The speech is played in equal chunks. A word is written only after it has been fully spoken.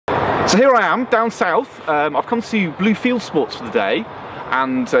So here I am, down south. I've come to bluefieldsports for the day,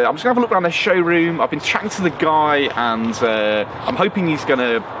 and I'm just going to have a look around their showroom. I've been chatting to the guy, and I'm hoping he's going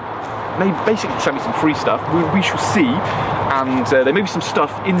to maybe basically send me some free stuff. We shall see, and there may be some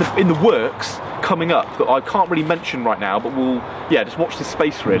stuff in the works coming up that I can't really mention right now, but we'll, yeah, just watch this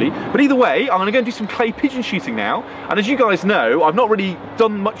space really. But either way, I'm going to go and do some clay pigeon shooting now, and as you guys know, I've not really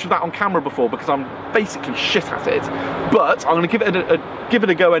done much of that on camera before because I'm basically shit at it, but I'm going to give it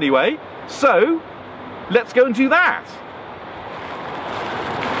a go anyway. So let's go and do that.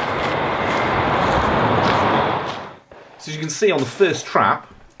 So as you can see on the first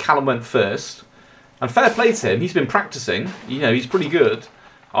trap, Callum went first, and fair play to him, he's been practicing, you know, he's pretty good.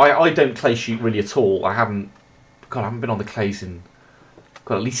 I don't clay shoot really at all. I haven't been on the clays in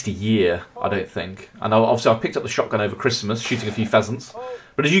at least a year, I don't think. And obviously I picked up the shotgun over Christmas, shooting a few pheasants.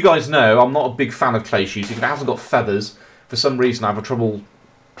 But as you guys know, I'm not a big fan of clay shooting. If it hasn't got feathers, for some reason I have trouble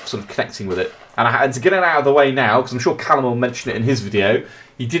sort of connecting with it. And to get it out of the way now, because I'm sure Callum will mention it in his video,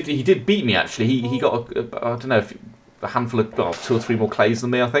 he did beat me actually. He got I don't know, a handful of 2 or 3 more clays than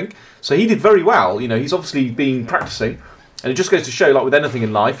me, I think. So he did very well. You know, he's obviously been practicing. And it just goes to show, like with anything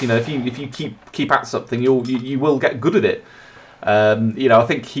in life, you know, if you keep at something, you will get good at it. You know, I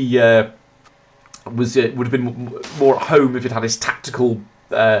think he would have been more at home if he'd had his tactical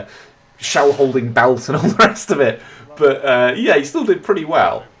shell holding belt and all the rest of it. But yeah, he still did pretty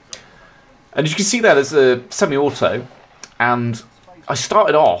well. And as you can see there's a semi-auto, and I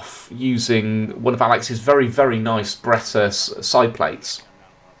started off using one of Alex's very, very nice Bretta side plates,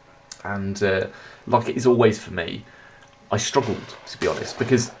 and like it is always for me, I struggled, to be honest,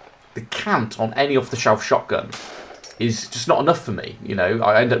 because the cant on any off-the-shelf shotgun is just not enough for me. You know,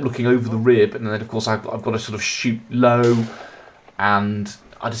 I end up looking over the rib, and then of course I've got to sort of shoot low, and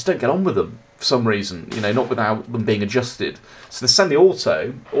I just don't get on with them for some reason. You know, not without them being adjusted. So the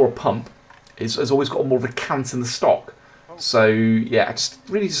semi-auto or a pump has always got more of a cant in the stock. So yeah, it just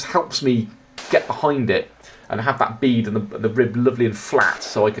really just helps me get behind it and have that bead and the rib lovely and flat,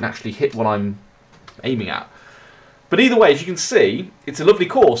 so I can actually hit what I'm aiming at. But either way, as you can see, it's a lovely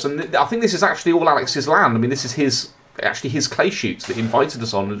course, and I think this is actually all Alex's land. I mean, this is actually his clay shoots that he invited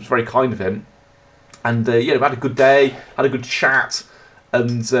us on. It was very kind of him. And yeah, we had a good day, had a good chat,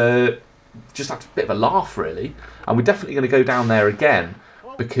 and just had a bit of a laugh, really. And we're definitely going to go down there again,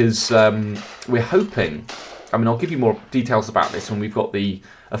 because we're hoping, I mean, I'll give you more details about this when we've got the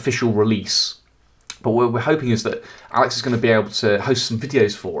official release, but what we're hoping is that Alex is going to be able to host some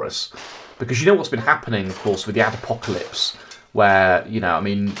videos for us. Because you know what's been happening, of course, with the ad apocalypse, where, you know, I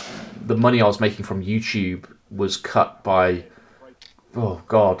mean, the money I was making from YouTube was cut by, oh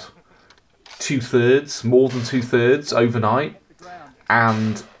God, 2/3, more than 2/3 overnight.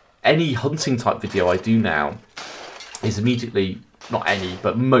 And any hunting type video I do now is immediately, not any,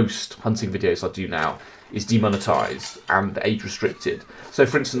 but most hunting videos I do now is demonetized and age restricted. So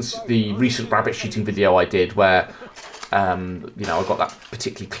for instance, the recent rabbit shooting video I did where you know, I got that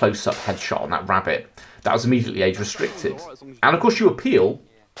particularly close-up headshot on that rabbit, that was immediately age restricted. And of course you appeal,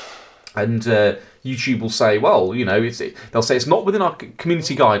 and YouTube will say, well, you know, they'll say it's not within our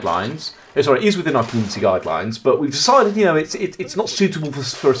community guidelines. Sorry, it is within our community guidelines, but we've decided, you know, it's not suitable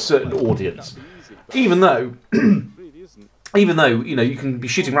for a certain audience. Even though, you know, you can be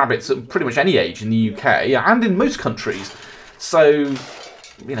shooting rabbits at pretty much any age in the UK and in most countries. So,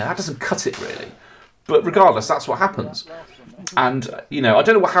 you know, that doesn't cut it really. But regardless, that's what happens. And, you know, I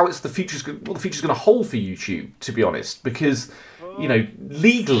don't know what the future's going to hold for YouTube, to be honest, because, you know,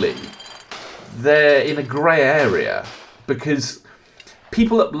 legally they're in a grey area because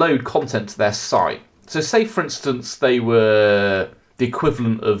people upload content to their site. So say, for instance, they were the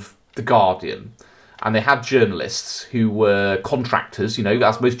equivalent of The Guardian, and they had journalists who were contractors, you know,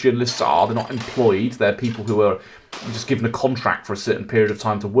 as most journalists are. They're not employed. They're people who are just given a contract for a certain period of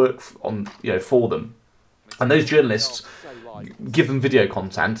time to work on, you know, for them. And those journalists give them video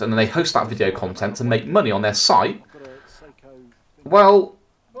content, and then they host that video content to make money on their site. Well,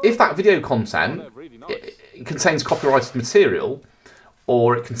 if that video content it contains copyrighted material,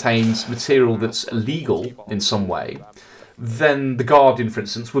 or it contains material that's illegal in some way, then The Guardian, for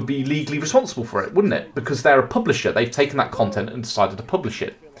instance, would be legally responsible for it, wouldn't it? Because they're a publisher. They've taken that content and decided to publish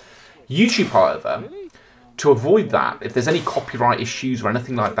it. YouTube, however, to avoid that, if there's any copyright issues or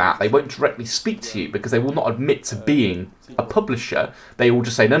anything like that, they won't directly speak to you because they will not admit to being a publisher. They will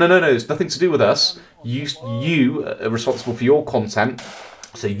just say, no, it's nothing to do with us. You are responsible for your content,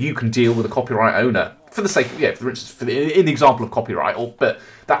 so you can deal with the copyright owner. For the sake of, yeah, for instance, in the example of copyright, but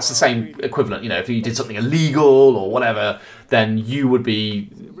that's the same equivalent. You know, if you did something illegal or whatever, then you would be,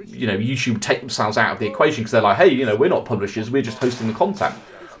 you know, YouTube would take themselves out of the equation because they're like, hey, you know, we're not publishers, we're just hosting the content.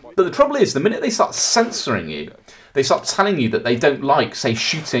 But the trouble is, the minute they start censoring you, they start telling you that they don't like, say,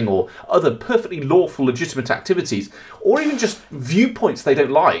 shooting or other perfectly lawful, legitimate activities, or even just viewpoints they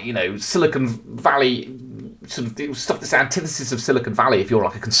don't like, you know, Silicon Valley, sort of stuff that's antithesis of Silicon Valley if you're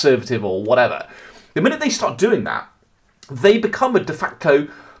like a conservative or whatever. The minute they start doing that, they become a de facto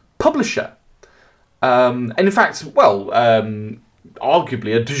publisher. And in fact, well,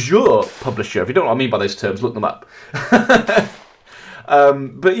 arguably a de jure publisher. If you don't know what I mean by those terms, look them up.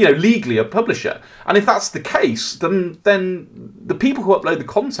 But, you know, legally a publisher. And if that's the case, then the people who upload the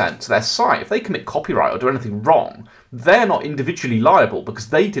content to their site, if they commit copyright or do anything wrong, they're not individually liable because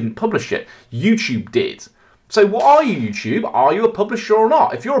they didn't publish it. YouTube did. So what are you, YouTube? Are you a publisher or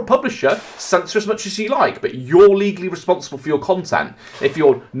not? If you're a publisher, censor as much as you like, but you're legally responsible for your content. If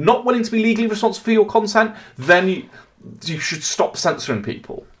you're not willing to be legally responsible for your content, then you should stop censoring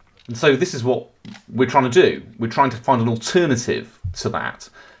people. And so this is what we're trying to do. We're trying to find an alternative to that.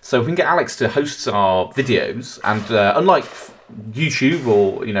 So if we can get Alex to host our videos, and unlike YouTube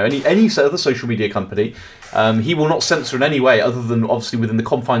or, you know, any other social media company, he will not censor in any way other than obviously within the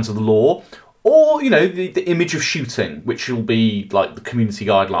confines of the law, or, you know, the image of shooting, which will be like the community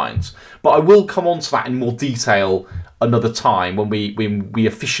guidelines. But I will come on to that in more detail another time when we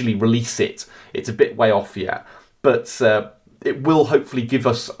officially release it. It's a bit way off yet, but it will hopefully give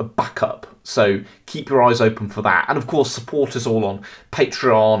us a backup. So keep your eyes open for that. And of course, support us all on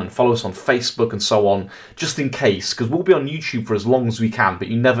Patreon and follow us on Facebook and so on, just in case, because we'll be on YouTube for as long as we can, but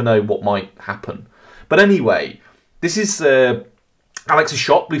you never know what might happen. But anyway, this is Alex's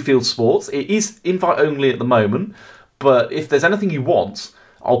shop, bluefieldsports. It is invite only at the moment, but if there's anything you want,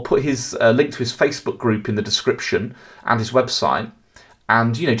 I'll put his link to his Facebook group in the description and his website.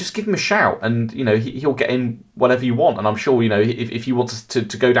 And, you know, just give him a shout, and, you know, he'll get in whatever you want. And I'm sure, you know, if you want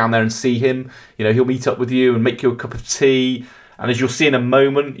to go down there and see him, you know, he'll meet up with you and make you a cup of tea. And as you'll see in a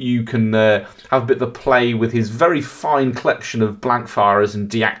moment, you can have a bit of a play with his very fine collection of blank firers and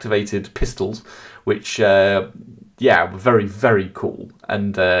deactivated pistols, which, yeah, very, very cool.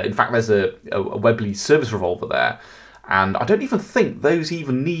 And in fact, there's a Webley service revolver there. And I don't even think those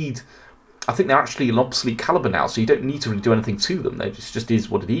even need... I think they're actually an obsolete caliber now, so you don't need to really do anything to them. It just is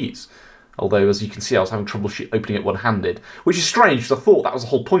what it is. Although, as you can see, I was having trouble opening it one-handed, which is strange, because I thought that was the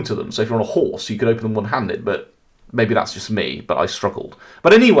whole point of them. So if you're on a horse, you could open them one-handed, but maybe that's just me, but I struggled.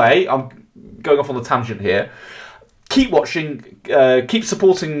 But anyway, I'm going off on the tangent here. Keep watching, keep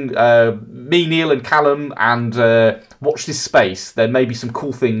supporting me, Neil and Callum, and watch this space. There may be some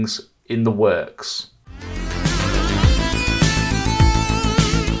cool things in the works.